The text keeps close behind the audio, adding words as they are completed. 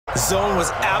Zone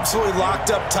was absolutely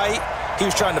locked up tight. He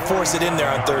was trying to force it in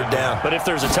there on third down. But if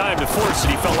there's a time to force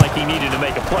it, he felt like he needed to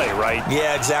make a play, right?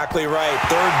 Yeah, exactly right.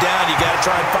 Third down, you got to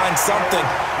try and find something.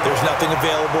 There's nothing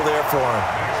available there for him.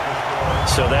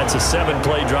 So that's a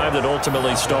 7-play drive that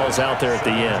ultimately stalls out there at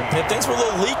the end. Yeah, things were a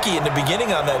little leaky in the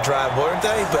beginning on that drive, weren't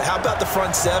they? But how about the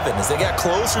front seven? As they got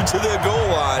closer to their goal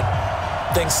line,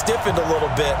 things stiffened a little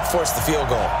bit, forced the field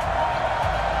goal.